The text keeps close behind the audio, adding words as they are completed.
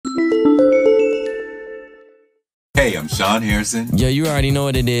Hey, I'm Sean Harrison. Yo, you already know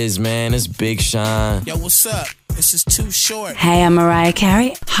what it is, man. It's Big Sean. Yo, what's up? This is Too Short. Hey, I'm Mariah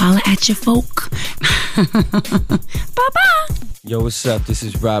Carey. Holla at your folk. Bye-bye. Yo, what's up? This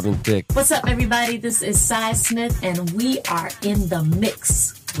is Robin Thicke. What's up, everybody? This is Cy Smith, and we are in the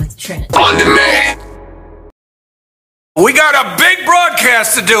mix with Trent. On demand. We got a big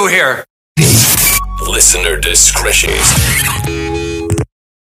broadcast to do here. Listener discretion.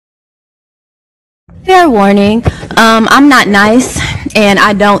 Fair warning, I'm not nice and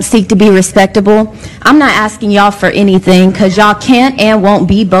I don't seek to be respectable. I'm not asking y'all for anything because y'all can't and won't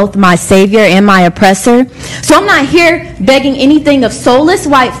be both my savior and my oppressor. So I'm not here begging anything of soulless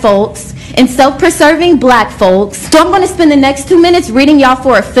white folks and self-preserving black folks. So I'm going to spend the next 2 minutes reading y'all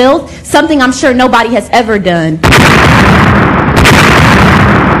for a filth, something I'm sure nobody has ever done.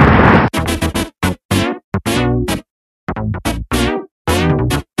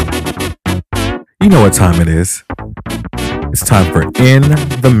 You know what time it is. It's time for In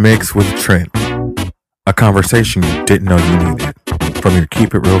the Mix with Trent. A conversation you didn't know you needed from your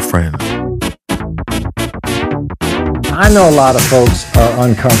Keep It Real friend. I know a lot of folks are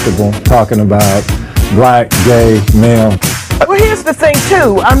uncomfortable talking about black, gay, male. Well, here's the thing,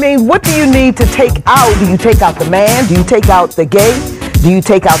 too. I mean, what do you need to take out? Do you take out the man? Do you take out the gay? Do you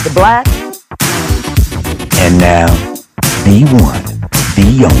take out the black? And now, the one,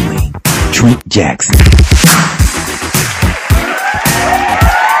 the only, Trent Jackson.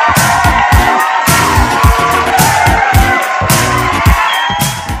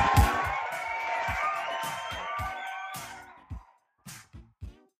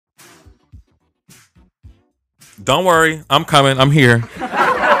 Don't worry, I'm coming. I'm here.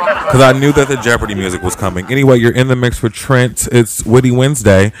 Because I knew that the Jeopardy music was coming. Anyway, you're in the mix with Trent. It's Witty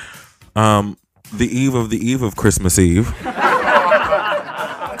Wednesday. The eve of Christmas Eve.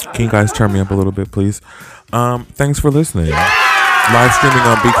 Can you guys turn me up a little bit, please? Thanks for listening. Live streaming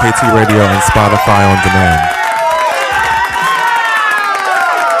on BKT Radio and Spotify on demand.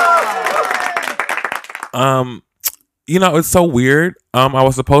 It's so weird. I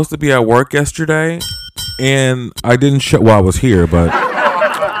was supposed to be at work yesterday, and I didn't show. Well, I was here, but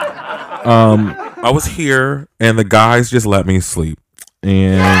I was here, and the guys just let me sleep,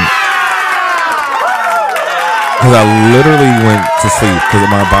 and because I literally went to sleep because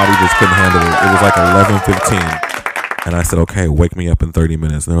my body just couldn't handle it. It was like 11:15, and I said, "Okay, wake me up in 30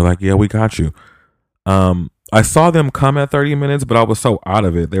 minutes." And they were like, "Yeah, we got you." I saw them come at 30 minutes, but I was so out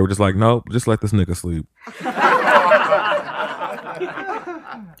of it. They were just like, "Nope, just let this nigga sleep."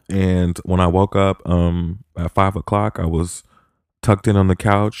 And when I woke up at 5 o'clock, I was tucked in on the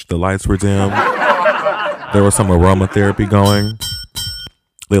couch. The lights were dim. There was some aromatherapy going.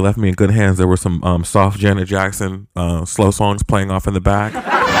 They left me in good hands. There were some soft Janet Jackson slow songs playing off in the back.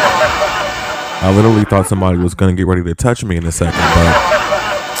 I literally thought somebody was going to get ready to touch me in a second,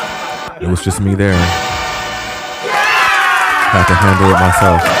 but it was just me there. Had to handle it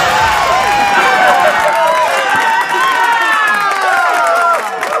myself.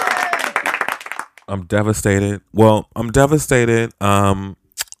 I'm devastated. Well, I'm devastated. My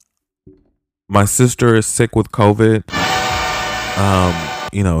sister is sick with COVID.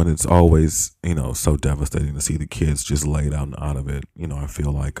 And it's always, so devastating to see the kids just laid out and out of it. I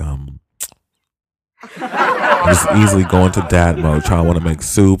feel like I just easily go into dad mode, trying to want to make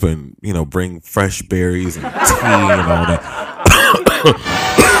soup and, bring fresh berries and tea and all that.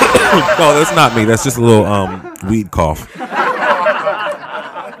 No, that's not me. That's just a little weed cough.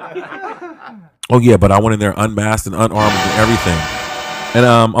 Oh, yeah, but I went in there unmasked and unarmed and everything. And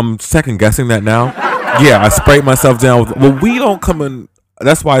I'm second guessing that now. Yeah, I sprayed myself down with. Well, we don't come in.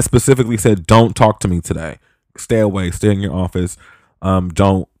 That's why I specifically said, don't talk to me today. Stay away. Stay in your office.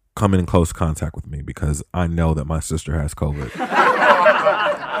 Don't come in close contact with me because I know that my sister has COVID.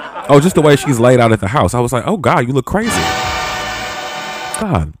 Oh, just the way she's laid out at the house. I was like, oh, God, you look crazy.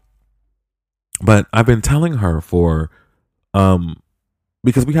 God. But I've been telling her for,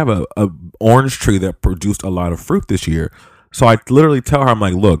 because we have a orange tree that produced a lot of fruit this year. So I literally tell her, I'm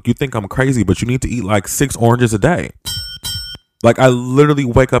like, look, you think I'm crazy, but you need to eat like 6 oranges a day. Like I literally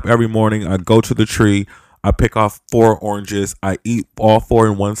wake up every morning. I go to the tree. I pick off 4 oranges. I eat all 4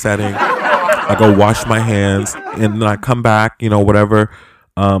 in one setting. I go wash my hands and then I come back, whatever,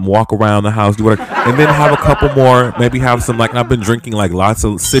 walk around the house, do whatever, and then have a couple more, maybe have some, like I've been drinking like lots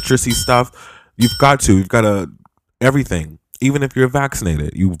of citrusy stuff. You've got to, everything. Even if you're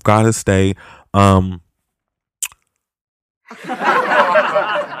vaccinated, you've got to stay,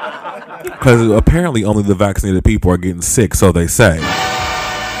 because apparently only the vaccinated people are getting sick, so they say.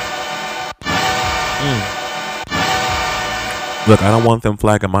 Look, I don't want them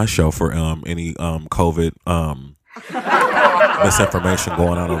flagging my show for any COVID misinformation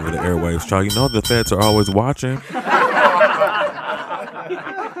going on over the airwaves. Child, you know the feds are always watching.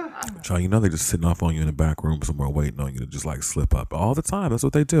 Child, you know they're just sitting off on you in the back room somewhere waiting on you to just like slip up all the time. That's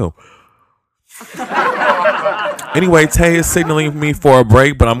what they do. Anyway, Tay is signaling me for a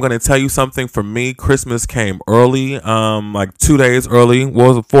break, but I'm going to tell you something. For me, Christmas came early, like 2 days early. What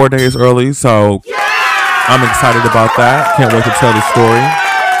was it, 4 days early? So I'm excited about that. Can't wait to tell the story.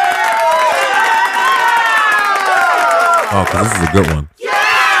 Oh, because this is a good one.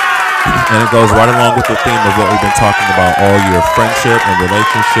 And it goes right along with the theme of what we've been talking about all year, friendship and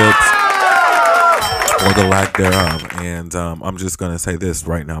relationships, or the lack thereof. And I'm just going to say this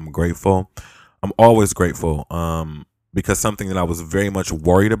right now. I'm grateful. I'm always grateful because something that I was very much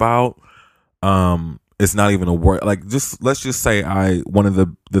worried about, it's not even a worry. Like, just let's just say one of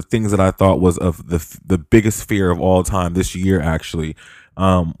the things that I thought was of the biggest fear of all time this year actually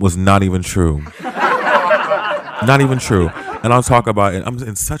was not even true. Not even true. And I'll talk about it. I'm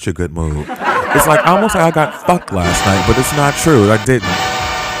in such a good mood. It's like almost like I got fucked last night, but it's not true. I didn't.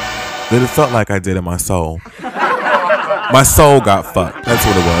 But it felt like I did in my soul. My soul got fucked. That's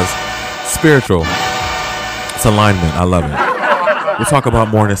what it was. Spiritual. It's alignment. I love it. We'll talk about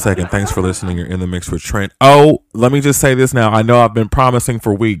more in a second. Thanks for listening. You're in the mix with Trent. Oh, let me just say this now. I know I've been promising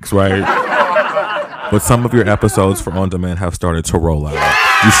for weeks, right? But some of your episodes for On Demand have started to roll out.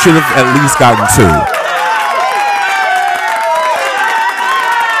 You should have at least gotten 2.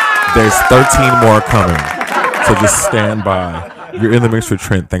 There's 13 more coming. So just stand by. You're in the mix with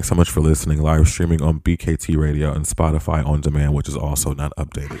Trent. Thanks so much for listening. Live streaming on BKT Radio and Spotify On Demand, which is also not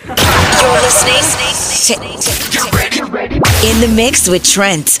updated. You're listening to In the Mix with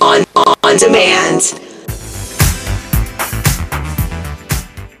Trent on Demand.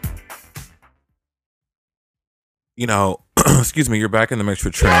 You know, excuse me, you're back in the mix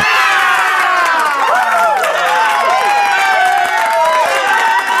with Trent.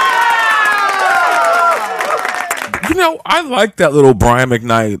 You know, I like that little Brian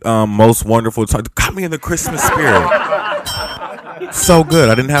McKnight, most wonderful time. Got me in the Christmas spirit. So good.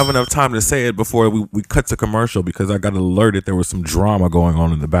 I didn't have enough time to say it before we cut to commercial because I got alerted there was some drama going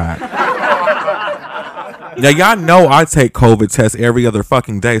on in the back. Now, y'all know I take COVID tests every other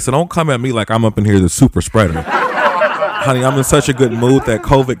fucking day, so don't come at me like I'm up in here the super spreader. Honey, I'm in such a good mood that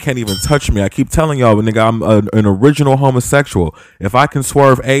COVID can't even touch me. I keep telling y'all, nigga, I'm an original homosexual. If I can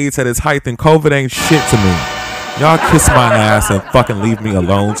swerve AIDS at its height, then COVID ain't shit to me. Y'all kiss my ass and fucking leave me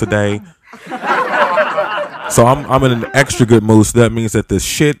alone today. So I'm in an extra good mood. So that means that the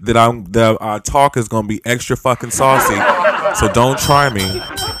shit that I talk is gonna be extra fucking saucy. So don't try me.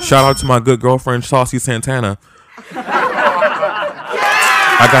 Shout out to my good girlfriend Saucy Santana.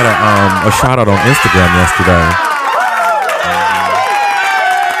 I got a shout out on Instagram yesterday.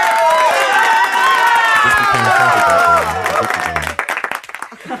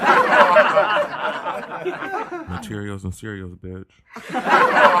 Materials and cereals, bitch.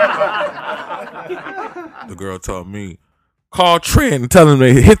 The girl told me, call Trent and tell him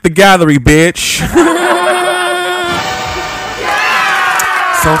to hit the gallery, bitch.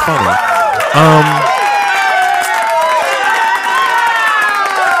 So funny.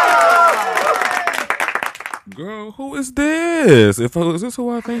 Girl, who is this? Is this who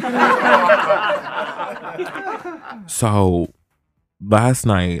I think it is? So last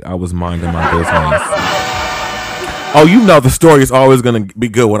night I was minding my business. Oh, you know the story is always going to be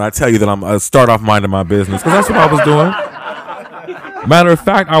good when I tell you that I start off minding my business, because that's what I was doing. Matter of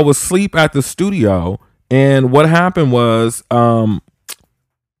fact, I was asleep at the studio, and what happened was, I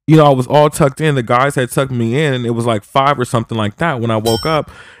was all tucked in. The guys had tucked me in, and it was like 5 or something like that when I woke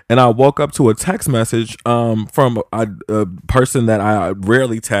up, and I woke up to a text message from a person that I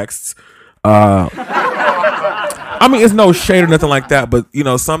rarely texts. I mean, it's no shade or nothing like that, but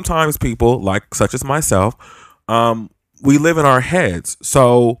sometimes people, like such as myself, we live in our heads.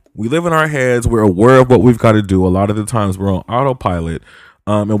 So we live in our heads. We're aware of what we've got to do. A lot of the times we're on autopilot.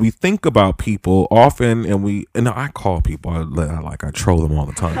 And we think about people often, and I call people. I troll them all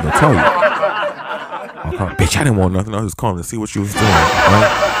the time. They'll tell you, bitch, I didn't want nothing. I was just calling to see what you was doing. Right?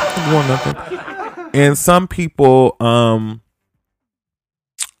 I didn't want nothing. And some people,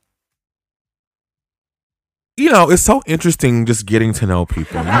 it's so interesting just getting to know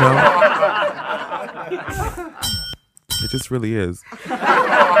people. It just really is.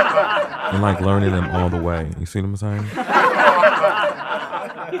 And like learning them all the way. You see what I'm saying?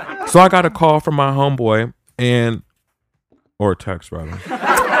 So I got a call from my homeboy or a text rather.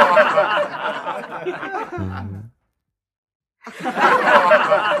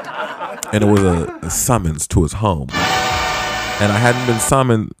 And it was a summons to his home. And I hadn't been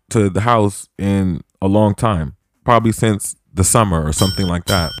summoned to the house in a long time. probably since the summer or something like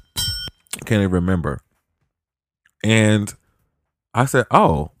that. I can't even remember. And I said,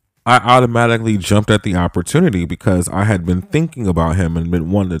 oh, I automatically jumped at the opportunity because I had been thinking about him and been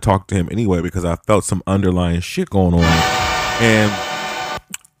wanting to talk to him anyway because I felt some underlying shit going on. And,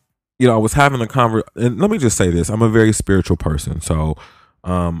 you know, I was having a conversation. And let me just say this. I'm a very spiritual person. So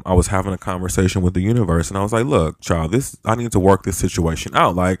I was having a conversation with the universe and I was like, look, child, I need to work this situation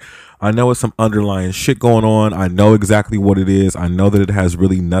out. Like, I know it's some underlying shit going on. I know exactly what it is. I know that it has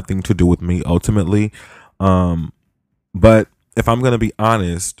really nothing to do with me ultimately. But if I'm going to be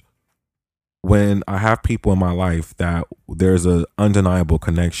honest, when I have people in my life that there's an undeniable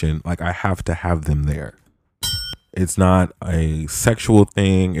connection, like I have to have them there. It's not a sexual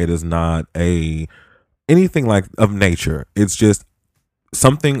thing. It is not anything like of nature. It's just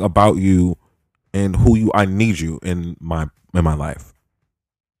something about you and I need you in my life.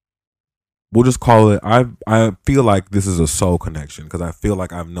 We'll just call it, I feel like this is a soul connection because I feel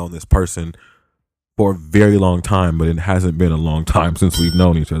like I've known this person for a very long time, but it hasn't been a long time since we've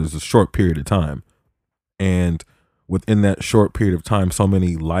known each other. It's a short period of time. And within that short period of time, so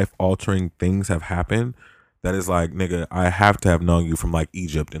many life-altering things have happened that is like, nigga, I have to have known you from like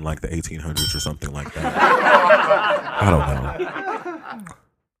Egypt in like the 1800s or something like that. I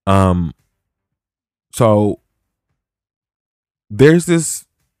don't know. So there's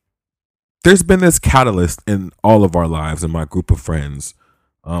been this catalyst in all of our lives in my group of friends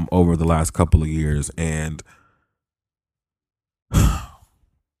over the last couple of years, and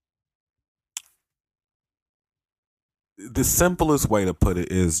the simplest way to put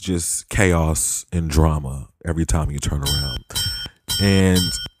it is just chaos and drama every time you turn around. And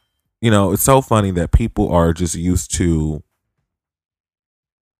you know, it's so funny that people are just used to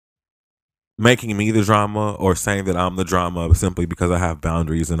making me the drama or saying that I'm the drama simply because I have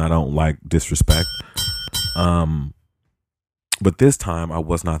boundaries and I don't like disrespect. But this time I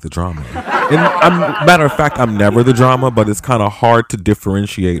was not the drama. And matter of fact, I'm never the drama, but it's kind of hard to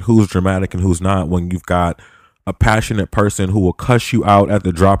differentiate who's dramatic and who's not when you've got a passionate person who will cuss you out at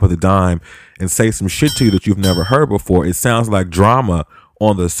the drop of the dime and say some shit to you that you've never heard before. It sounds like drama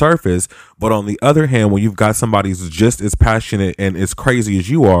on the surface, but on the other hand, when you've got somebody who's just as passionate and as crazy as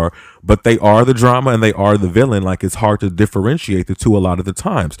you are, but they are the drama and they are the villain, like it's hard to differentiate the two a lot of the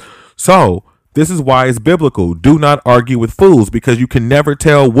times. So this is why it's biblical. Do not argue with fools, because you can never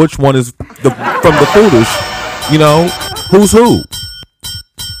tell which one is from the foolish, you know, who's who.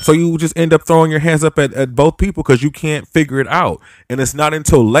 So you just end up throwing your hands up at both people because you can't figure it out. And it's not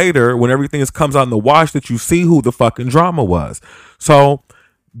until later when everything comes out in the wash that you see who the fucking drama was. So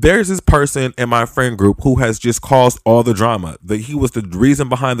there's this person in my friend group who has just caused all the drama. He was the reason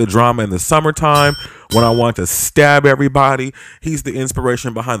behind the drama in the summertime when I wanted to stab everybody. He's the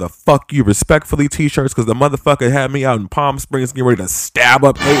inspiration behind the "fuck you respectfully" t-shirts because the motherfucker had me out in Palm Springs getting ready to stab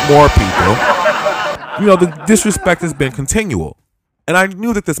up 8 more people. You know, the disrespect has been continual. And I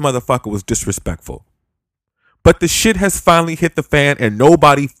knew that this motherfucker was disrespectful. But the shit has finally hit the fan and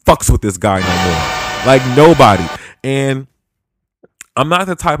nobody fucks with this guy no more. Like nobody. And I'm not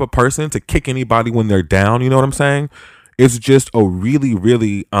the type of person to kick anybody when they're down, you know what I'm saying? It's just a really,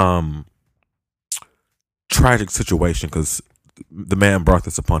 really tragic situation because the man brought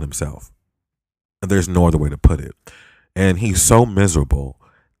this upon himself. And there's no other way to put it. And he's so miserable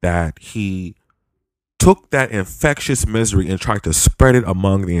that he took that infectious misery and tried to spread it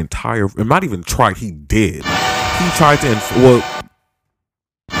among the entire, and not even tried, he did. He tried to,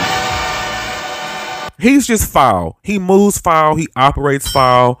 he's just foul. He moves foul. He operates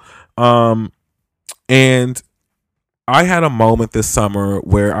foul. And I had a moment this summer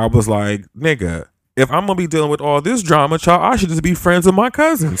where I was like, nigga, if I'm going to be dealing with all this drama, child, I should just be friends with my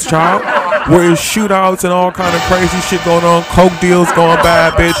cousins, child. Where it's shootouts and all kind of crazy shit going on, coke deals going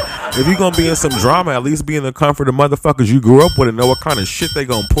bad, bitch. If you're going to be in some drama, at least be in the comfort of motherfuckers you grew up with and know what kind of shit they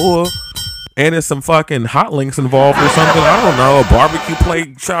going to pull. And there's some fucking hot links involved or something. I don't know, a barbecue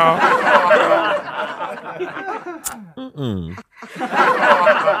plate, child.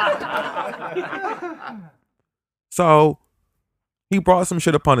 So he brought some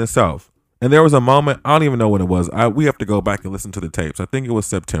shit upon himself. And there was a moment, I don't even know when it was. We have to go back and listen to the tapes. I think it was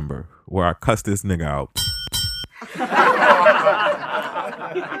September where I cussed this nigga out.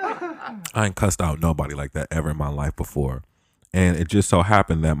 I ain't cussed out nobody like that ever in my life before. And it just so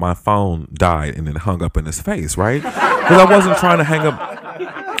happened that my phone died and it hung up in his face, right? Because I wasn't trying to hang up.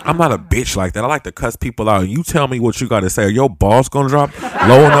 I'm not a bitch like that. I like to cuss people out. You tell me what you got to say. Are your balls going to drop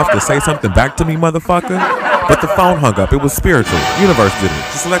low enough to say something back to me, motherfucker? But the phone hung up. It was spiritual. Universe did it.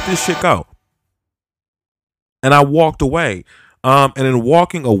 Just let this shit go. And I walked away. And in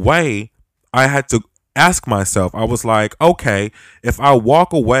walking away, I had to ask myself, I was like, okay, if I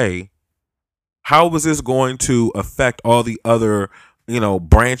walk away, how is this going to affect all the other,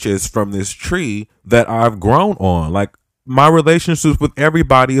 branches from this tree that I've grown on? Like, my relationships with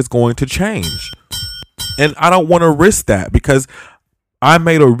everybody is going to change. And I don't want to risk that because I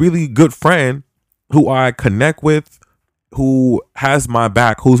made a really good friend who I connect with, who has my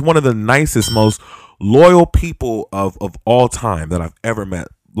back, who's one of the nicest, most loyal people of all time that I've ever met.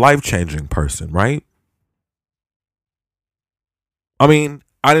 Life-changing person, right? I mean,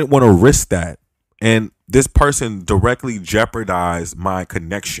 I didn't want to risk that. And this person directly jeopardized my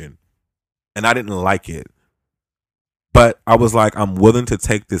connection. And I didn't like it. But I was like, I'm willing to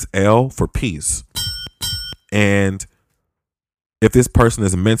take this L for peace. And if this person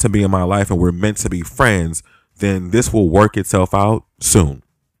is meant to be in my life and we're meant to be friends, then this will work itself out soon.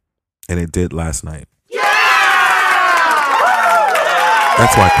 And it did last night. Yeah!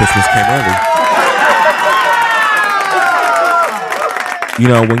 That's why Christmas came early.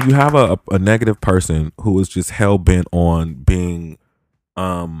 When you have a negative person who is just hell-bent on being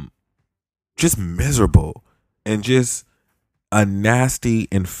just miserable and just a nasty,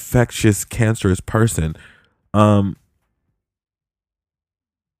 infectious, cancerous person,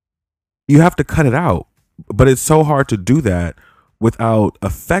 you have to cut it out. But it's so hard to do that without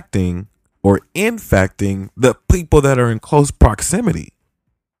affecting or infecting the people that are in close proximity.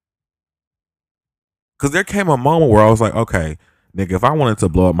 Because there came a moment where I was like, okay, nigga, if I wanted to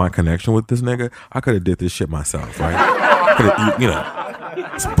blow up my connection with this nigga, I could have did this shit myself, right?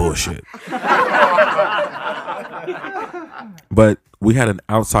 It's bullshit. But we had an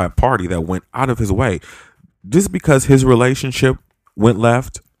outside party that went out of his way. Just because his relationship went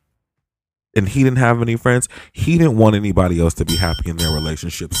left and he didn't have any friends, he didn't want anybody else to be happy in their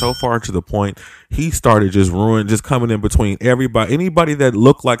relationship. So far to the point, he started just coming in between everybody, anybody that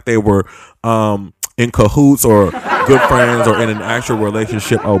looked like they were in cahoots or good friends or in an actual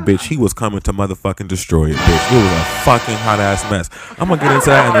relationship. Oh, bitch, he was coming to motherfucking destroy it, bitch. It was a fucking hot ass mess. I'm gonna get into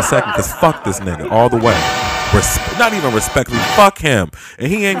that in a second because fuck this nigga all the way. Not even respectfully, fuck him.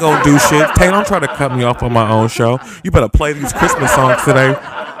 And he ain't gonna do shit. Tay, don't try to cut me off on my own show. You better play these Christmas songs today.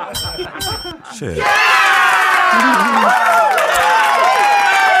 Shit.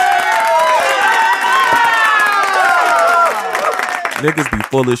 Niggas be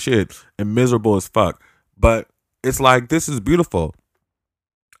full of shit and miserable as fuck. But it's like, this is beautiful.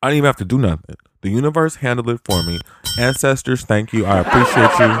 I didn't even have to do nothing. The universe handled it for me. Ancestors, thank you. I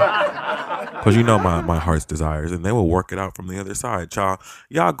appreciate you. Because you know my heart's desires. And they will work it out from the other side, y'all.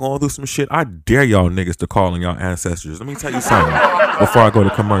 Y'all going through some shit. I dare y'all niggas to call on y'all ancestors. Let me tell you something before I go to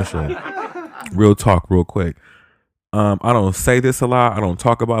commercial. Real talk, real quick. I don't say this a lot. I don't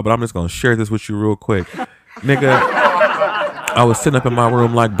talk about it, but I'm just going to share this with you real quick. Nigga, I was sitting up in my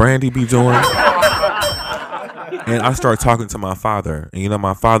room like Brandy be doing. And I started talking to my father. And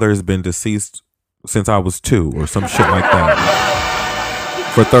my father has been deceased since I was 2 or some shit like that.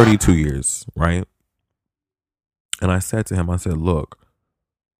 For 32 years, right? And I said to him, I said, look,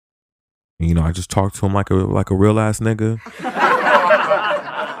 I just talked to him like a real ass nigga.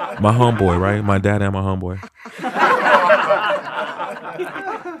 My homeboy, right? My dad and my homeboy.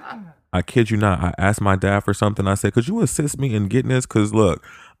 I kid you not. I asked my dad for something. I said, could you assist me in getting this? Because look,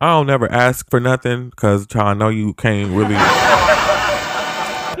 I don't never ask for nothing because I know you can't really.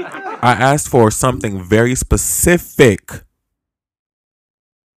 I asked for something very specific.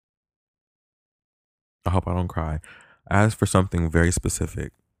 I hope I don't cry. I asked for something very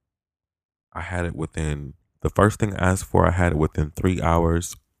specific. I had it within, the first thing I asked for, I had it within 3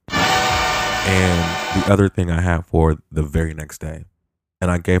 hours. And the other thing I had for the very next day. And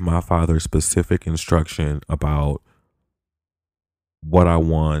I gave my father specific instruction about what I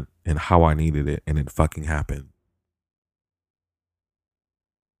want and how I needed it. And it fucking happened.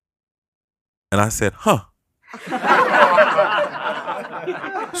 And I said, huh.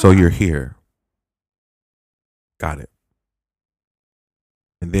 So you're here. Got it.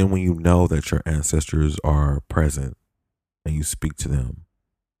 And then when you know that your ancestors are present and you speak to them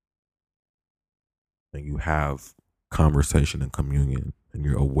and you have conversation and communion and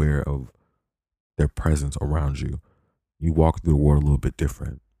you're aware of their presence around you, you walk through the world a little bit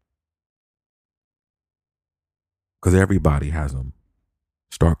different. Because everybody has them.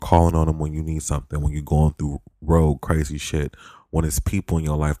 Start calling on them when you need something, when you're going through road crazy shit, when it's people in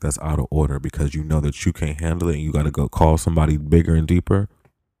your life that's out of order because you know that you can't handle it and you got to go call somebody bigger and deeper.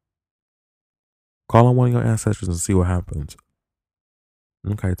 Call on one of your ancestors and see what happens.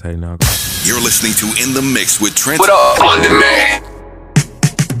 Okay, Tay, now go. You're listening to In the Mix with Trent. What up? On demand.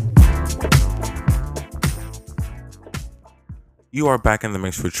 You are back in the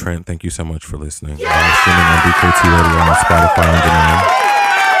mix with Trent. Thank you so much for listening. I'm streaming on BKT Radio on Spotify on demand.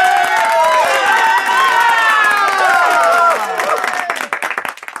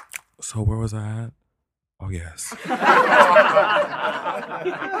 So where was I at? Oh, yes.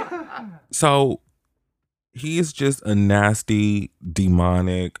 So he is just a nasty,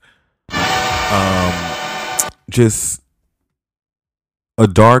 demonic, just a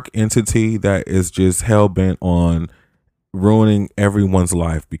dark entity that is just hell-bent on ruining everyone's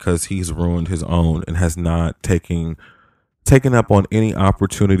life because he's ruined his own and has not taken up on any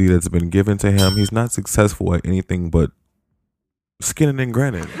opportunity that's been given to him. He's not successful at anything but skinning and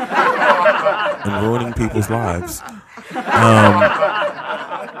grinning and ruining people's lives.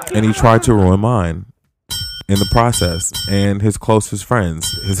 And he tried to ruin mine in the process, and his closest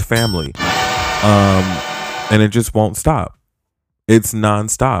friends, his family. And it just won't stop. It's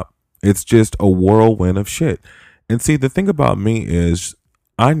nonstop. It's just a whirlwind of shit. And see, the thing about me is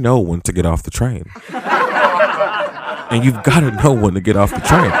I know when to get off the train. And you've got to know when to get off the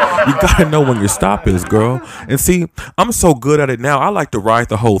train. You got to know when your stop is, girl. And see, I'm so good at it now, I like to ride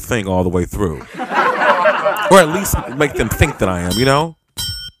the whole thing all the way through. Or at least make them think that I am, you know?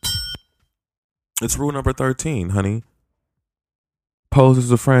 It's rule number 13, honey. Pose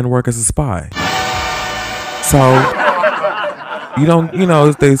as a friend, work as a spy. So... You don't, you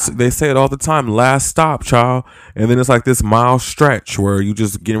know, they say it all the time, last stop, child. And then it's like this mile stretch where you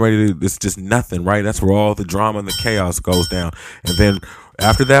just getting ready to, it's just nothing, right? That's where all the drama and the chaos goes down. And then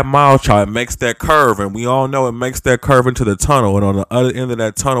after that mile, child, it makes that curve. And we all know it makes that curve into the tunnel. And on the other end of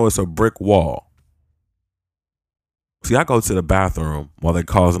that tunnel, it's a brick wall. See, I go to the bathroom while they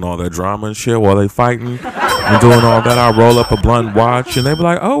causing all that drama and shit, while they fighting and doing all that. I roll up a blunt, watch, and they be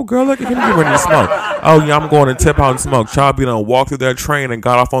like, oh, girl, look at him get ready to smoke. Oh, yeah, I'm going to tip out and smoke. Child be done walked through that train and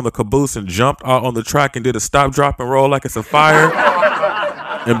got off on the caboose and jumped out on the track and did a stop, drop, and roll like it's a fire.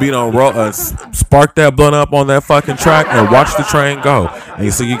 And be done spark that blunt up on that fucking track and watch the train go.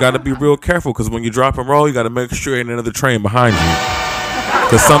 And so you got to be real careful because when you drop and roll, you got to make sure ain't another train behind you.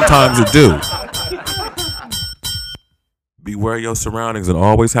 Because sometimes it do. Beware your surroundings and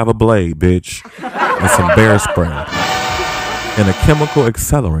always have a blade, bitch. And some bear spray. And a chemical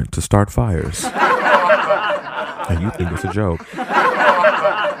accelerant to start fires. And you think it's a joke.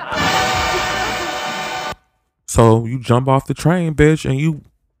 So you jump off the train, bitch, and you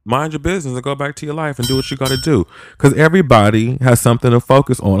mind your business and go back to your life and do what you got to do. Because everybody has something to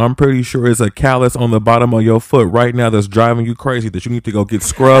focus on. I'm pretty sure it's a callus on the bottom of your foot right now that's driving you crazy that you need to go get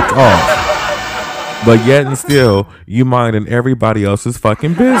scrubbed off. But yet and still, you minding everybody else's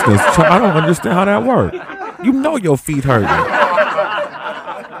fucking business. I don't understand how that works. You know your feet hurting.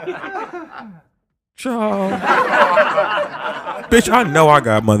 Child. Bitch, I know I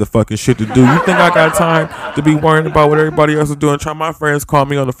got motherfucking shit to do. You think I got time to be worrying about what everybody else is doing? Try my friends call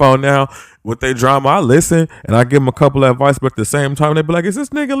me on the phone now with their drama. I listen and I give them a couple of advice, but at the same time they be like, is this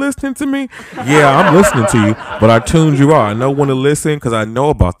nigga listening to me? Yeah, I'm listening to you, but I tuned you out. I know when to listen because I know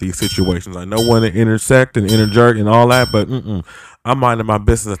about these situations. I know when to intersect and interject and all that, but I'm minding my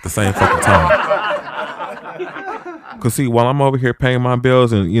business at the same fucking time. Because see, while I'm over here paying my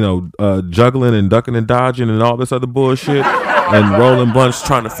bills and, you know, juggling and ducking and dodging and all this other bullshit and rolling blunts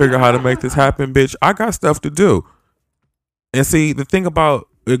trying to figure out how to make this happen, bitch, I got stuff to do. And see, the thing about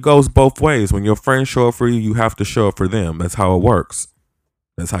it goes both ways. When your friends show up for you, you have to show up for them. That's how it works.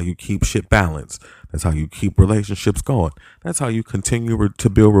 That's how you keep shit balanced. That's how you keep relationships going. That's how you continue to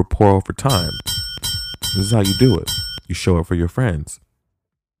build rapport over time. This is how you do it. You show up for your friends.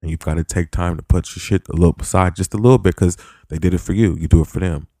 And you've got to take time to put your shit a little aside just a little bit because they did it for you. You do it for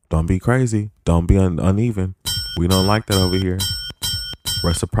them. Don't be crazy. Don't be uneven. We don't like that over here.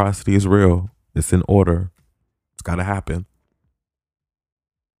 Reciprocity is real. It's in order. It's got to happen.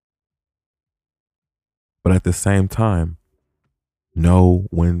 But at the same time, know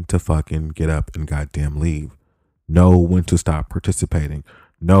when to fucking get up and goddamn leave. Know when to stop participating.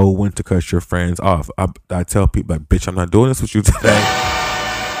 Know when to cut your friends off. I tell people, like, bitch, I'm not doing this with you today.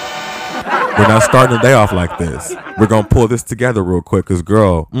 We're not starting the day off like this. We're going to pull this together real quick because,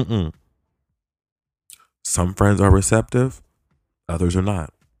 girl, some friends are receptive. Others are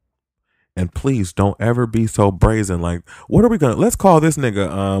not. And please don't ever be so brazen. Like, what are we going to, let's call this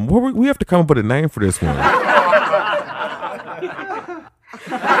nigga, we have to come up with a name for this one. We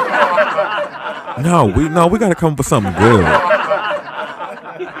got to come up with something good.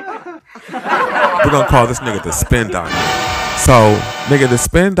 We're going to call this nigga the Spin Doctor. So, nigga, the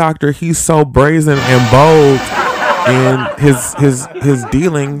Spin Doctor, he's so brazen and bold in his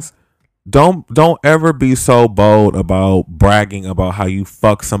dealings don't ever be so bold about bragging about how you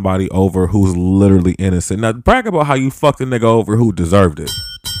fuck somebody over who's literally innocent. Now, brag about how you fucked a nigga over who deserved it.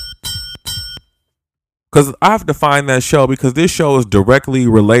 Because I have to find that show, because this show is directly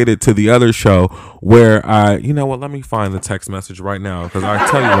related to the other show where you know what, let me find the text message right now, because I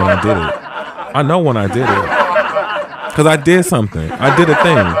tell you when I did it. I know when I did it. Because I did something. I did a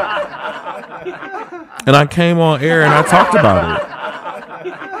thing. And I came on air and I talked about it.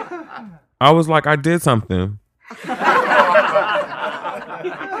 I was like, I did something.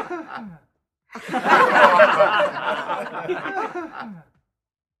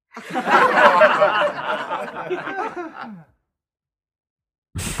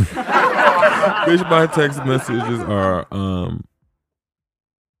 Bitch, my text messages are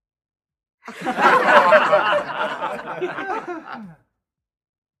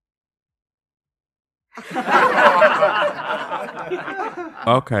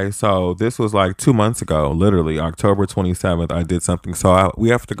okay, so this was like 2 months ago, literally October 27th. I did something, so we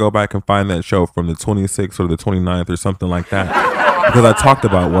have to go back and find that show from the 26th or the 29th or something like that, because I talked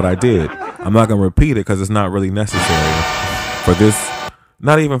about what I did. I'm not gonna repeat it because it's not really necessary for this,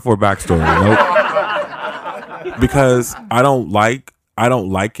 not even for backstory. Nope. Because I don't like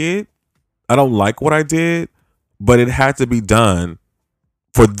it. I don't like what I did, but it had to be done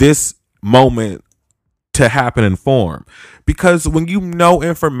for this moment to happen in form. Because when you know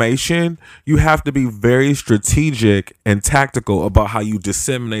information, you have to be very strategic and tactical about how you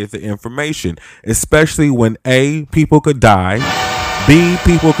disseminate the information, especially when A, people could die, B,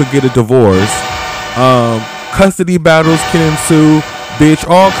 people could get a divorce, custody battles can ensue, bitch,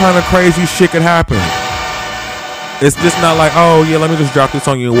 all kind of crazy shit could happen. It's just not like, oh yeah, let me just drop this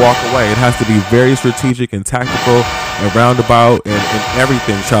on you and walk away. It has to be very strategic and tactical and roundabout and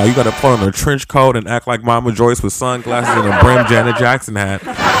everything, child. You got to put on a trench coat and act like Mama Joyce with sunglasses and a brim Janet Jackson hat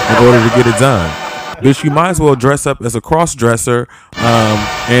in order to get it done. Bitch, you might as well dress up as a cross-dresser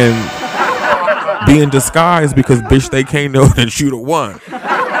and be in disguise, because bitch, they can't know that you the one.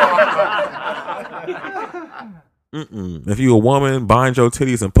 If you a woman, bind your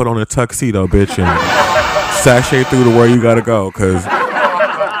titties and put on a tuxedo, bitch, and sashay through to where you gotta go, because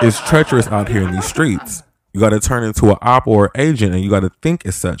it's treacherous out here in these streets. You gotta turn into an op or an agent, and you gotta think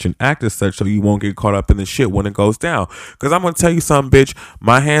as such and act as such so you won't get caught up in the shit when it goes down. Because I'm gonna tell you something, bitch,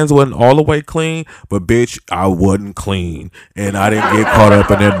 my hands wasn't all the way clean, but bitch, I wasn't clean, and I didn't get caught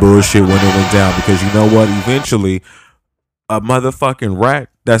up in that bullshit when it went down. Because you know what, eventually a motherfucking rat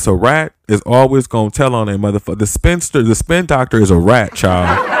that's a rat is always gonna tell on a motherfucker. The spin doctor is a rat,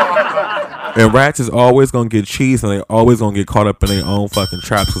 child. And rats is always gonna get cheese, and they always gonna get caught up in their own fucking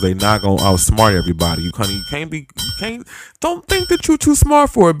traps, because they not gonna outsmart everybody. You can't don't think that you too smart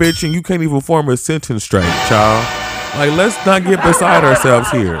for a bitch, and you can't even form a sentence straight, child. Like, let's not get beside ourselves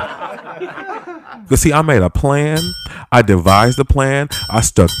here. Cause see, I made a plan, I devised a plan, I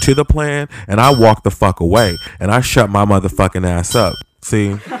stuck to the plan, and I walked the fuck away, and I shut my motherfucking ass up.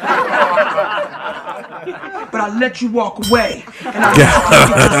 See? But I let you walk away, and I let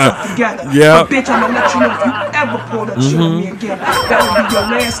you get yourself together. Yeah. But bitch, I'ma let you know, if you ever pull that shit on me again, that will be your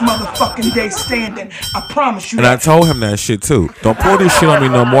last motherfucking day standing. I promise you. And I told him that shit too. Don't pull this shit on me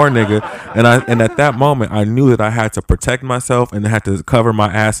no more, nigga. And at that moment, I knew that I had to protect myself and had to cover my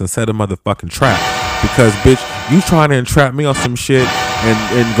ass and set a motherfucking trap. Because bitch, you trying to entrap me on some shit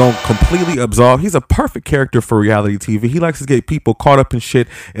and gonna completely absolve. He's a perfect character for reality TV. He likes to get people caught up in shit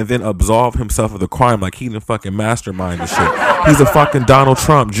and then absolve himself of the crime, like he didn't fucking mastermind the shit. He's a fucking Donald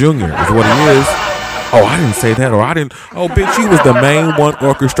Trump Jr. is what he is. Oh, I didn't say that, or I didn't. Oh, bitch, you was the main one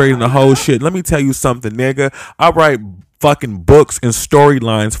orchestrating the whole shit. Let me tell you something, nigga. I write fucking books and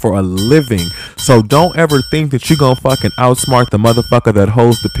storylines for a living. So don't ever think that you're gonna fucking outsmart the motherfucker that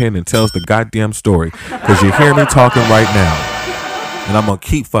holds the pen and tells the goddamn story. Because you hear me talking right now. And I'm gonna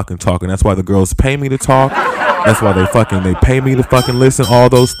keep fucking talking. That's why the girls pay me to talk. That's why they pay me to fucking listen. All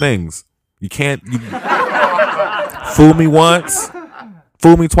those things. You fool me once,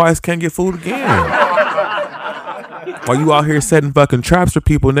 fool me twice, can't get fooled again. While you out here setting fucking traps for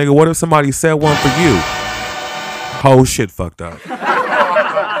people, nigga, what if somebody set one for you? Whole shit fucked up. I'm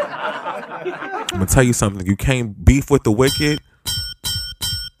gonna tell you something. You can't beef with the wicked,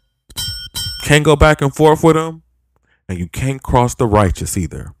 can't go back and forth with them, and you can't cross the righteous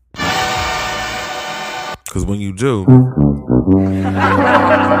either. Because when you do, and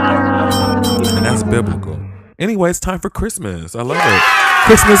that's biblical. Anyway, it's time for Christmas. I love it.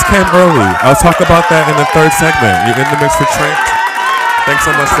 Christmas came early. I'll talk about that in the third segment. You're in the mix with Trent. Thanks so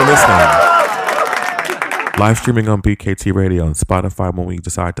much for listening. Live streaming on BKT Radio and Spotify when we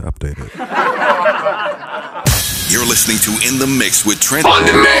decide to update it. You're listening to In the Mix with Trent on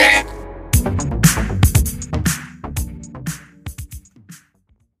demand.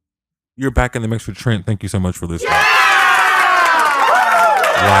 You're back in the mix with Trent. Thank you so much for listening. Live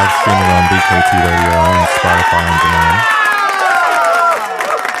streaming on BKT Radio and Spotify on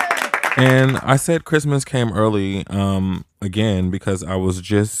demand. And I said Christmas came early again because I was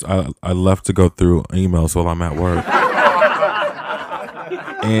just I love to go through emails while I'm at work.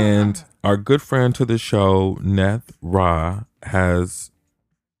 And our good friend to the show, Neth Ra, has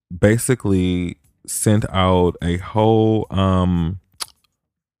basically sent out a whole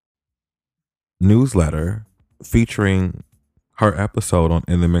newsletter featuring her episode on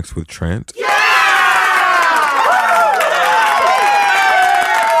In the Mix with Trent. Yeah!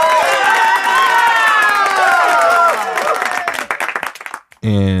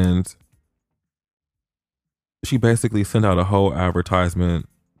 And she basically sent out a whole advertisement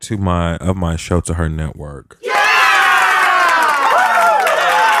to my show to her network. Yeah!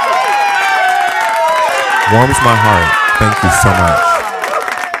 Warms my heart. Thank you so much.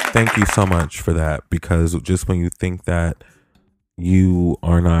 Thank you so much for that, because just when you think that you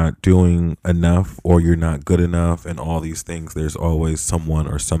are not doing enough or you're not good enough and all these things, there's always someone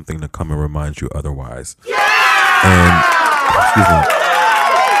or something to come and remind you otherwise. Yeah! And excuse me,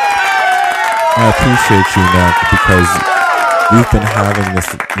 I appreciate you, Nat, because we've been having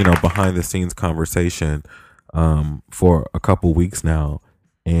this, behind the scenes conversation for a couple weeks now.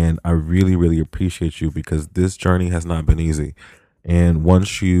 And I really, really appreciate you, because this journey has not been easy. And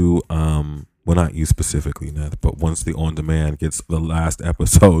once you, well, not you specifically, Neth, but once the On Demand gets the last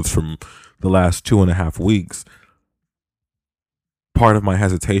episodes from the last 2.5 weeks, part of my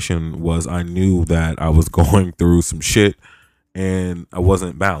hesitation was I knew that I was going through some shit and I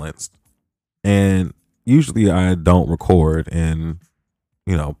wasn't balanced. And usually I don't record and,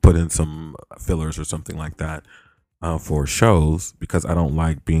 put in some fillers or something like that for shows, because I don't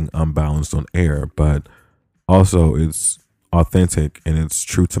like being unbalanced on air. But also it's authentic and it's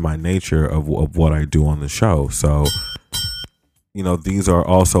true to my nature of what I do on the show. So, these are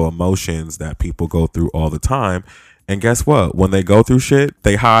also emotions that people go through all the time. And guess what? When they go through shit,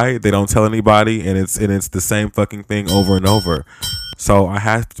 they hide, they don't tell anybody, and it's the same fucking thing over and over. So I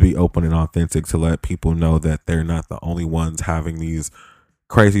have to be open and authentic to let people know that they're not the only ones having these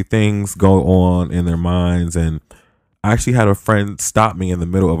crazy things go on in their minds. And I actually had a friend stop me in the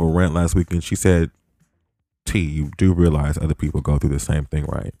middle of a rant last week, and she said, T, you do realize other people go through the same thing,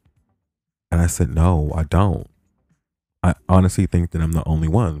 right? And I said, no, I don't. I honestly think that I'm the only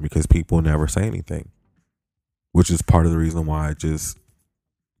one, because people never say anything, which is part of the reason why I just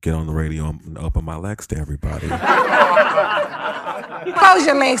get on the radio and open my legs to everybody. Close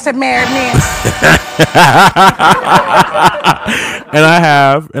your legs to married men. And I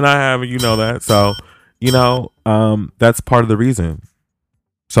have, you know that. So, that's part of the reason.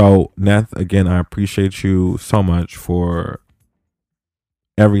 So, Neth, again, I appreciate you so much for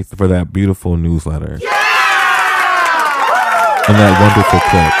that beautiful newsletter. Yeah! And that wonderful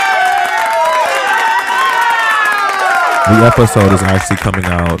clip. The episode is actually coming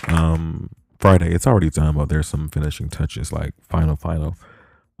out Friday. It's already done, but there's some finishing touches, like final.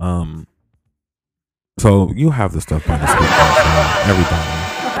 So you have the stuff by this weekend, everybody.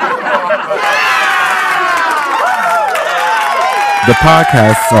 The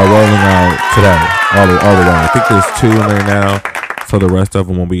podcasts are rolling out today, all the way. I think there's 2 in there now, so the rest of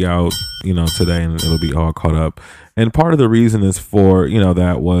them will be out, today, and it'll be all caught up. And part of the reason is for,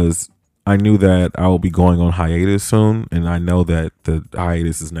 that was I knew that I will be going on hiatus soon, and I know that the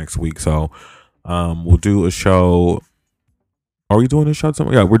hiatus is next week. So we'll do a show. Are we doing a show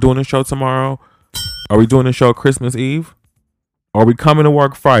tomorrow? Yeah, we're doing a show tomorrow. Are we doing a show Christmas Eve? Are we coming to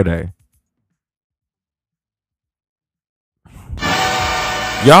work Friday?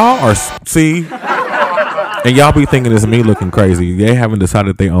 Y'all are, see, and y'all be thinking it's me looking crazy. They haven't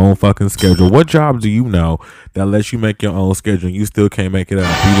decided their own fucking schedule. What job do you know that lets you make your own schedule and you still can't make it up?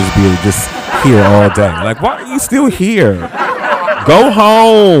 You just here all day. Like, why are you still here? Go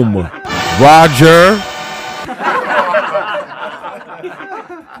home, Roger.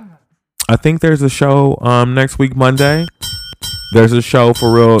 I think there's a show next week, Monday. There's a show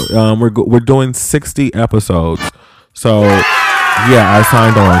for real. We're doing 60 episodes. So, yeah, I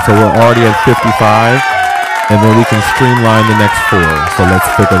signed on. So we're already at 55. And then we can streamline the next 4. So let's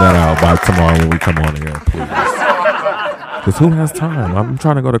figure that out by tomorrow when we come on here, please. Because who has time? I'm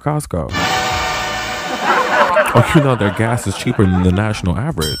trying to go to Costco. Oh, their gas is cheaper than the national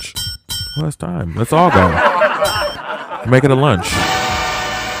average. Who has time? Let's all go. Make it a lunch.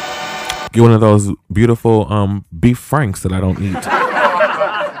 Get one of those beautiful beef franks that I don't eat.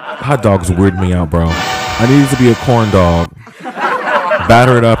 Hot dogs weird me out, bro. I need it to be a corn dog.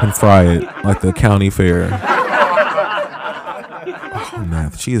 Batter it up and fry it like the county fair. Oh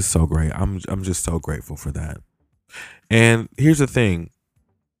Meth. She is so great. I'm just so grateful for that. And here's the thing.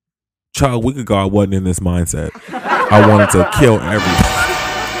 Child, a week ago I wasn't in this mindset. I wanted to kill everybody.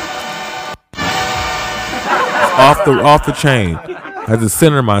 Off the chain. I had to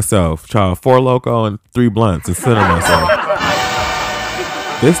center myself. Child, 4 Loko and 3 blunts to center myself.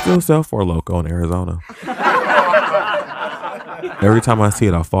 They still sell 4 Loko in Arizona. Every time I see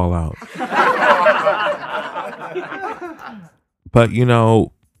it, I fall out. But you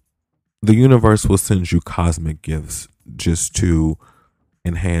know, the universe will send you cosmic gifts just to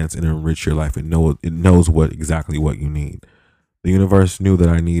enhance and enrich your life. It knows exactly what you need. The universe knew that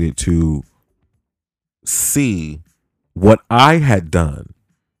I needed to see what I had done,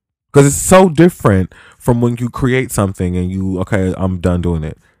 because it's so different from when you create something and I'm done doing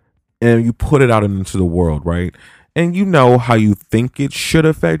it, and you put it out into the world, right? And you know how you think it should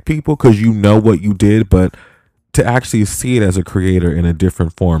affect people because you know what you did, but to actually see it as a creator in a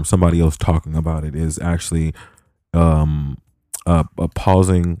different form, somebody else talking about it, is actually a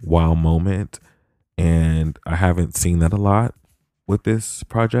pausing wow moment. And I haven't seen that a lot with this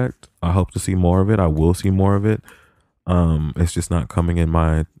project. I hope to see more of it. I will see more of it. It's just not coming in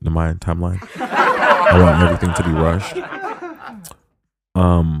my timeline. I want everything to be rushed.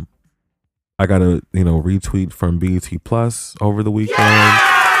 I got a retweet from BET Plus over the weekend.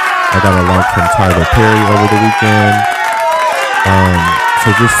 I got a like from Tyler Perry over the weekend.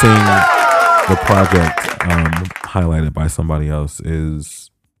 So just seeing the project highlighted by somebody else is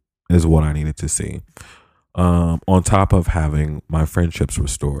what I needed to see. On top of having my friendships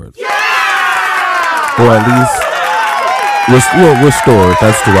restored, or at least restored.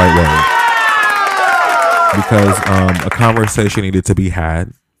 That's the right word, because a conversation needed to be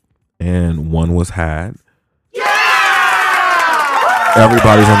had, and one was had.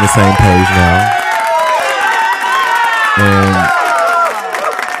 Everybody's on the same page now. And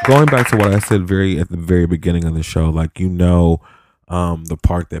going back to what I said at the very beginning of the show, like, the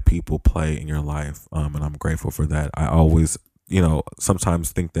part that people play in your life, and I'm grateful for that. I always,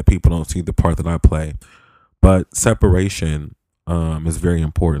 sometimes think that people don't see the part that I play, but separation is very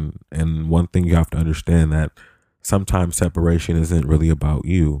important. And one thing you have to understand, that sometimes separation isn't really about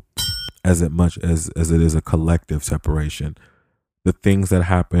you as much as it is a collective separation. The things that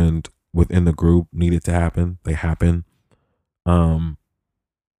happened within the group needed to happen. They happen. The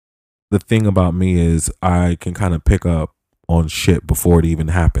thing about me is I can kind of pick up on shit before it even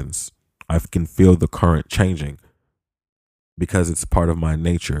happens. I can feel the current changing because it's part of my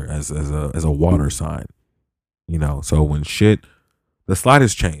nature as a water sign. So when the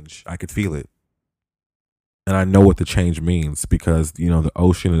slightest change, I could feel it. And I know what the change means because, the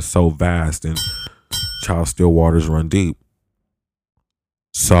ocean is so vast and child, still waters run deep.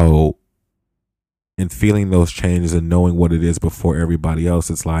 So in feeling those changes and knowing what it is before everybody else,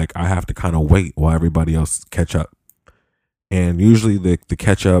 it's like I have to kind of wait while everybody else catch up. And usually the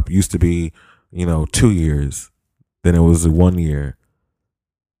catch up used to be, 2 years. Then it was 1 year.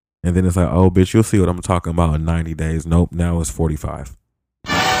 And then it's like, oh, bitch, you'll see what I'm talking about in 90 days. Nope, now it's 45.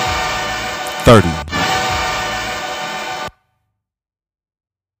 30.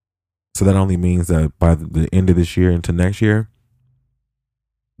 So that only means that by the end of this year into next year,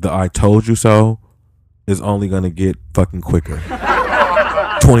 the I told you so is only going to get fucking quicker.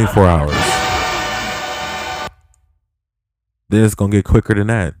 24 hours. Then it's going to get quicker than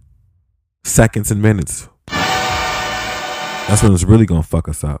that. Seconds and minutes. That's when it's really going to fuck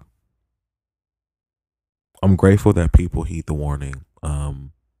us up. I'm grateful that people heed the warning.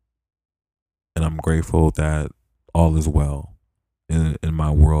 And I'm grateful that all is well in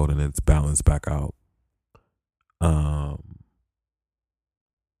my world and it's balanced back out.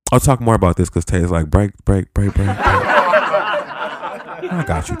 I'll talk more about this because Tay's like, break. I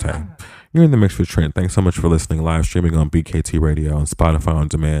got you, Tay. You're in the mix with Trent. Thanks so much for listening. Live streaming on BKT Radio and Spotify on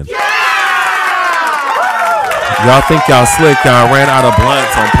demand. Yeah! Y'all think y'all slick. Y'all ran out of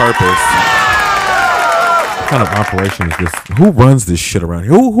blunts on purpose. What kind of operation is this? Who runs this shit around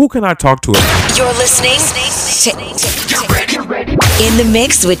here? Who can I talk to? You're listening to In the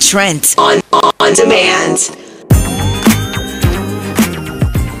Mix with Trent on demand.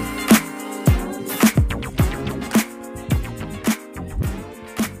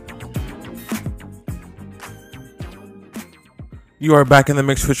 You are back in the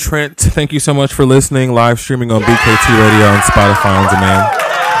mix with Trent. Thank you so much for listening. Live streaming on BKT Radio and Spotify on demand.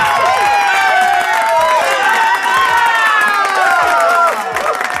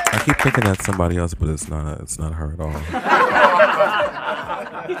 I keep thinking that's somebody else, but it's not. It's not her at all.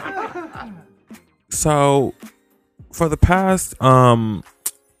 So, for the past, I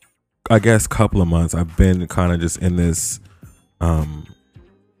guess, couple of months, I've been kind of just in this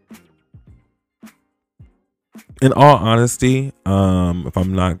in all honesty, let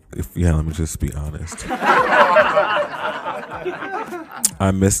me just be honest.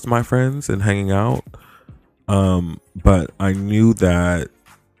 I missed my friends and hanging out. But I knew that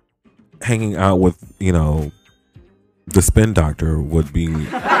hanging out with, the spin doctor would be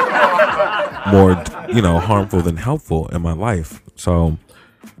more, harmful than helpful in my life. So,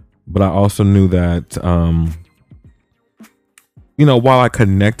 but I also knew that, while I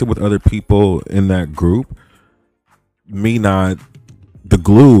connected with other people in that group, me not the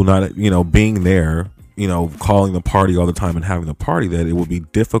glue, not, being there, calling the party all the time and having the party, that it would be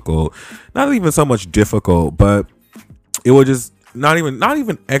difficult. Not even so much difficult, but it would just not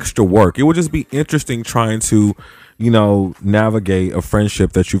even extra work. It would just be interesting trying to, navigate a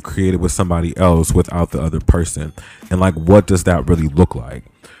friendship that you've created with somebody else without the other person. And like, what does that really look like?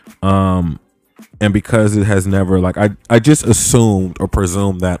 And because it has never, like, I just assumed or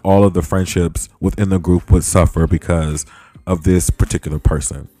presumed that all of the friendships within the group would suffer because of this particular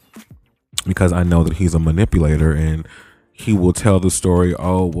person. Because I know that he's a manipulator and he will tell the story,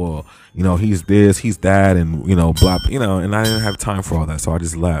 oh, well, he's this, he's that, and, blah, and I didn't have time for all that. So I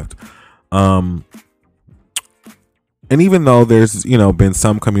just left. And even though there's, been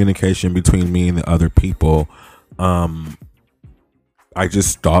some communication between me and the other people, I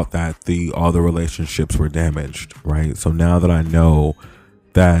just thought that all the relationships were damaged, right? So now that I know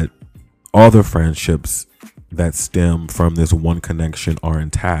that all the friendships that stem from this one connection are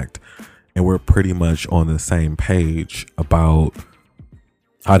intact, and we're pretty much on the same page about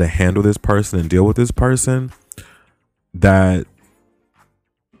how to handle this person and deal with this person, that,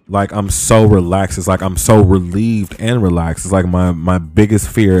 like, I'm so relaxed. It's like I'm so relieved and relaxed. It's like my biggest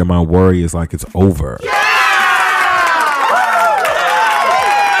fear and my worry is like it's over.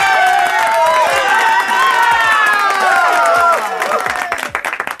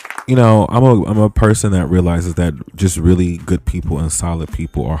 I'm a person that realizes that just really good people and solid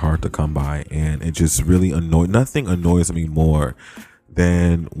people are hard to come by, and it just really nothing annoys me more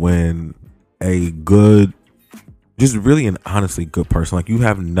than when a good, just really and honestly good person, like, I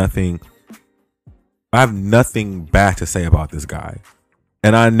have nothing bad to say about this guy,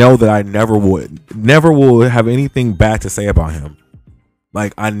 and I know that I never will have anything bad to say about him.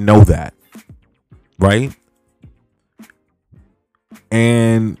 Like, I know that, right?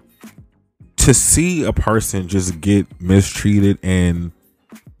 And to see a person just get mistreated and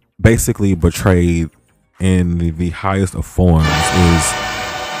basically betrayed in the highest of forms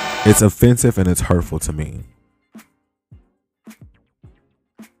it's offensive and it's hurtful to me.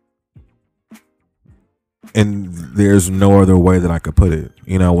 And there's no other way that I could put it.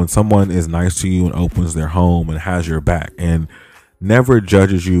 When someone is nice to you and opens their home and has your back and never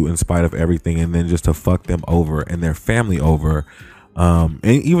judges you in spite of everything, and then just to fuck them over and their family over, and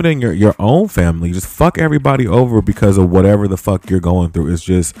even in your own family, just fuck everybody over because of whatever the fuck you're going through,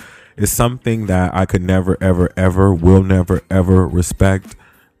 it's something that I could never, ever, ever, will never, ever respect.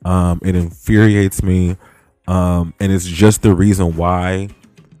 It infuriates me. And it's just the reason why,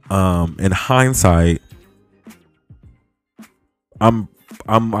 in hindsight, I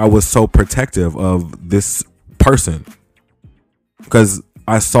was so protective of this person because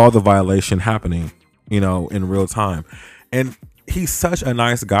I saw the violation happening, in real time. And he's such a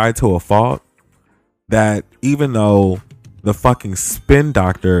nice guy to a fault that even though the fucking spin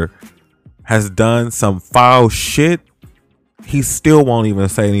doctor has done some foul shit, he still won't even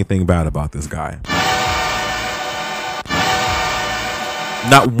say anything bad about this guy.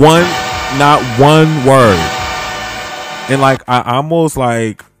 Not one word. And like, I almost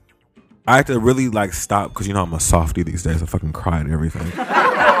like, I had to really like stop, because I'm a softie these days. I fucking cry at everything.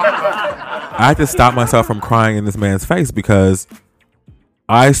 I had to stop myself from crying in this man's face because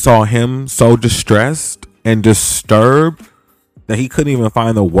I saw him so distressed and disturbed that he couldn't even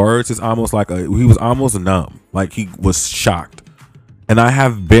find the words. It's almost like he was almost numb, like he was shocked. And I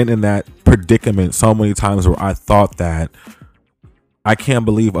have been in that predicament so many times where I thought that I can't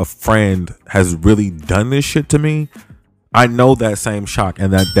believe a friend has really done this shit to me. I know that same shock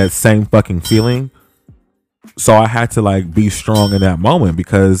and that same fucking feeling. So I had to like be strong in that moment,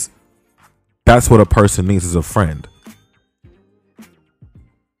 because that's what a person needs, is a friend.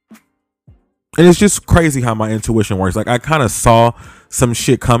 And it's just crazy how my intuition works. Like, I kind of saw some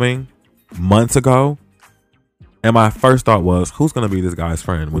shit coming months ago, and my first thought was, who's going to be this guy's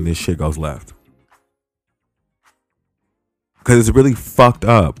friend when this shit goes left? Because it's really fucked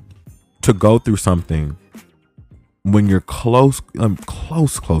up to go through something when your close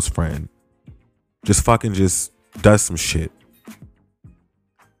friend just fucking just does some shit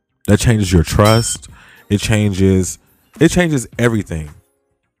that changes your trust. It changes everything.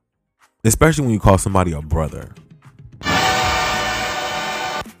 Especially when you call somebody a brother.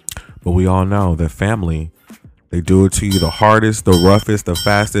 But we all know that family, they do it to you the hardest, the roughest, the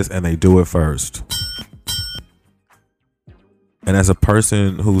fastest, and they do it first. And as a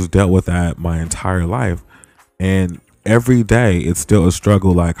person who's dealt with that my entire life, and every day it's still a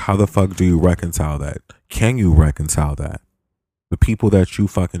struggle, like how the fuck do you reconcile that? Can you reconcile that? The people that you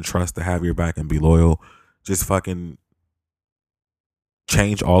fucking trust to have your back and be loyal just fucking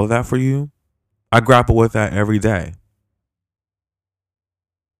change all of that for you? I grapple with that every day.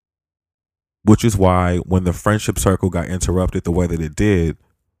 Which is why when the friendship circle got interrupted the way that it did,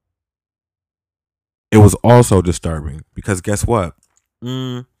 it was also disturbing. Because guess what?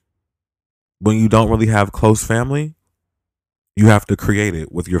 When you don't really have close family, you have to create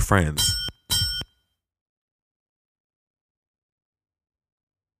it with your friends.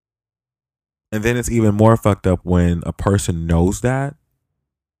 And then it's even more fucked up when a person knows that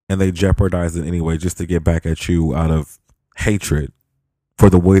and they jeopardize it anyway just to get back at you out of hatred for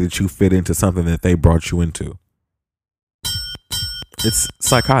the way that you fit into something that they brought you into. It's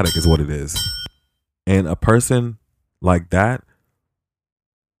psychotic is what it is. And a person like that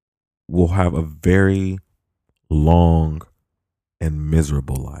will have a very long and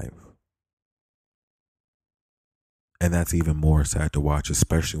miserable life. And that's even more sad to watch,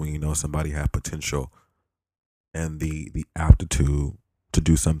 especially when you know somebody has potential and the aptitude to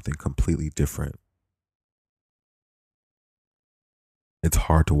do something completely different. It's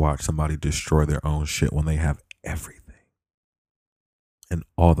hard to watch somebody destroy their own shit when they have everything and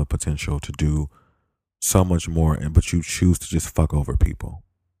all the potential to do so much more, but you choose to just fuck over people.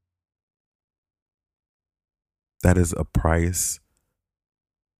 That is a price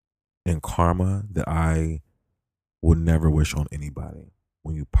in karma that I would never wish on anybody.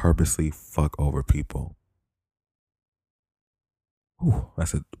 When you purposely fuck over people. Whew,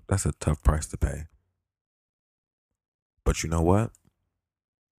 that's a tough price to pay. But you know what?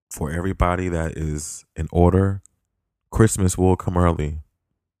 For everybody that is in order, Christmas will come early.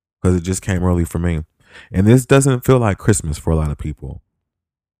 Because it just came early for me. And this doesn't feel like Christmas for a lot of people.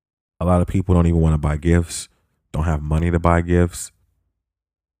 A lot of people don't even want to buy gifts, don't have money to buy gifts.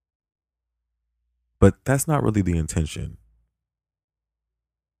 But that's not really the intention.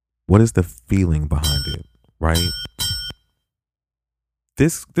 What is the feeling behind it, right?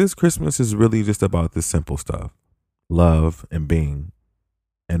 This Christmas is really just about this simple stuff. Love and being.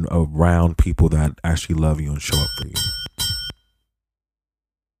 And around people that actually love you and show up for you.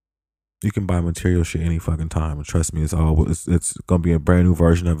 You can buy material shit any fucking time. And trust me, it's going to be a brand new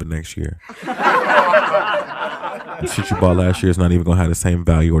version of it next year. The shit you bought last year is not even going to have the same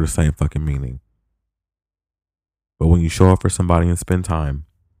value or the same fucking meaning. But when you show up for somebody and spend time,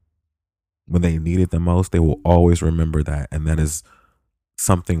 when they need it the most, they will always remember that. And that is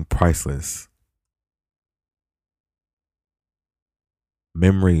something priceless.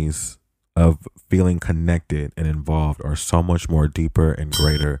 Memories of feeling connected and involved are so much more deeper and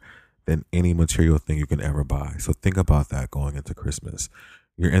greater than any material thing you can ever buy. So think about that going into Christmas.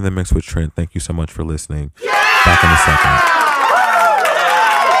 You're in the mix with Trent. Thank you so much for listening. Back in a second.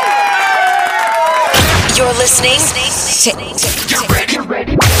 You're listening to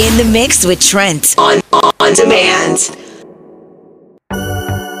In the Mix with Trent on demand.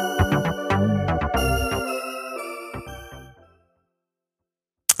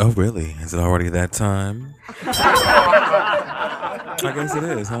 Oh, really? Is it already that time? I guess it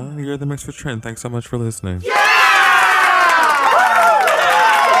is, huh? You're in the mix with Trent. Thanks so much for listening.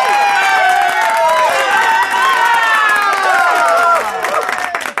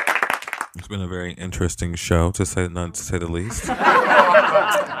 It's been a very interesting show, to say the least.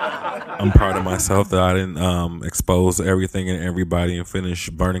 I'm proud of myself that I didn't expose everything and everybody and finish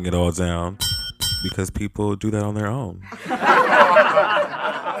burning it all down, because people do that on their own.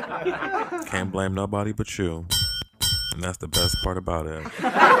 Can't blame nobody but you. And that's the best part about it.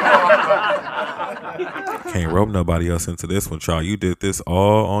 Can't rope nobody else into this one, y'all. You did this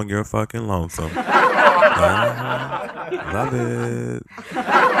all on your fucking lonesome. Love it.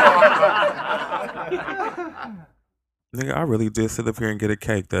 Nigga, I really did sit up here and get a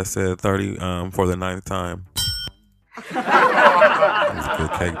cake that said 30 for the 9th time. It was a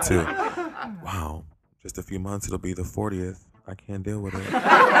good cake too. Wow. Just a few months, it'll be the 40th. I can't deal with it.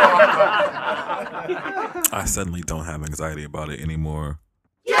 I suddenly don't have anxiety about it anymore.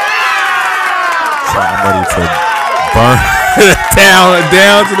 Yeah! So I'm ready to burn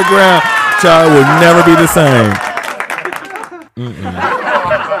down to the ground. Child will never be the same.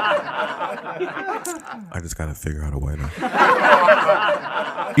 I just gotta figure out a way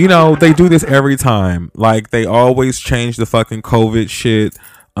to. You know, they do this every time. Like, they always change the fucking COVID shit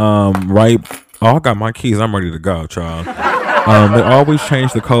right Oh, I got my keys. I'm ready to go, child. They always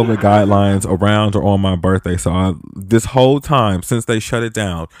change the COVID guidelines around or on my birthday. So this whole time since they shut it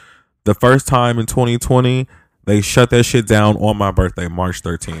down, the first time in 2020, they shut that shit down on my birthday, March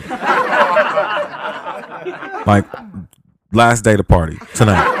 13th. Like, last day to party,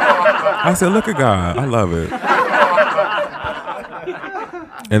 tonight. I said, look at God. I love it.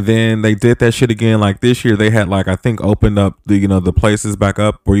 And then they did that shit again. Like this year, they had like, I think, opened up the, the places back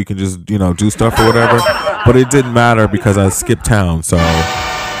up where you can just, do stuff or whatever. But it didn't matter because I skipped town. So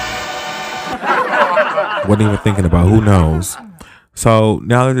wasn't even thinking about who knows. So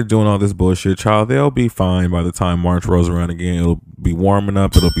now that they're doing all this bullshit, child, they'll be fine by the time March rolls around again. It'll be warming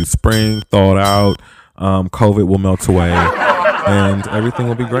up. It'll be spring, thawed out. COVID will melt away. And everything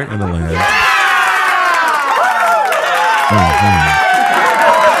will be great in the land.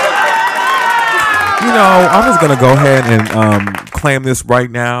 I'm just going to go ahead and claim this right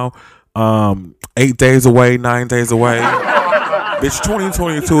now. 8 days away, 9 days away. Bitch,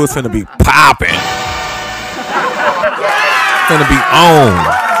 2022 is finna be popping. Finna be on.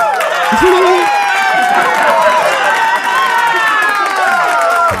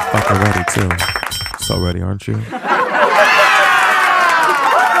 I'm fucking ready too. So ready, aren't you?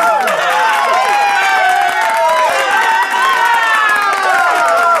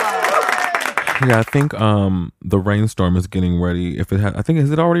 Yeah, I think the rainstorm is getting ready. If it I think,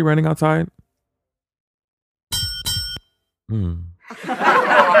 is it already raining outside? So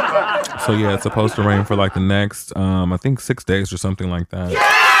yeah, it's supposed to rain for like the next I think 6 days or something like that.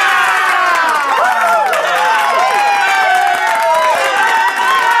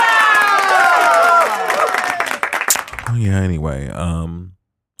 Oh yeah, anyway,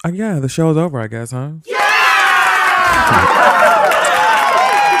 yeah, the show's over, I guess, huh?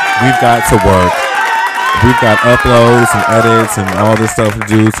 We've got to work. We've got uploads and edits and all this stuff to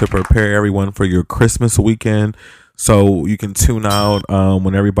do to prepare everyone for your Christmas weekend. So you can tune out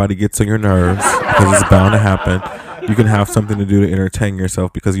when everybody gets on your nerves, because it's bound to happen. You can have something to do to entertain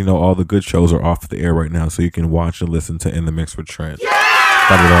yourself, because all the good shows are off the air right now. So you can watch and listen to In the Mix with Trent.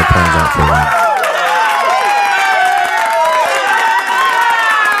 That it all turns out for you.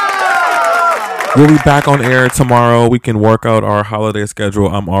 We'll be back on air tomorrow. We can work out our holiday schedule.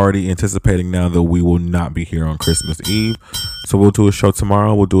 I'm already anticipating now that we will not be here on Christmas Eve. So we'll do a show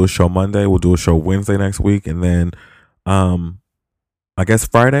tomorrow. We'll do a show Monday. We'll do a show Wednesday next week. And then I guess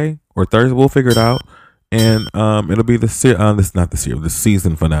Friday or Thursday, we'll figure it out. And it'll be the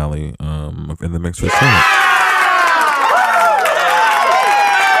season finale of In the Mix with Trent.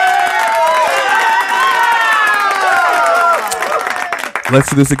 Let's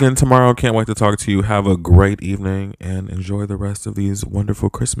do this again tomorrow. Can't wait to talk to you. Have a great evening and enjoy the rest of these wonderful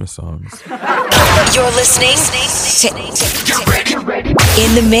Christmas songs. You're listening to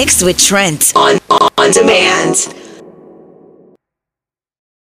In the Mix with Trent on demand.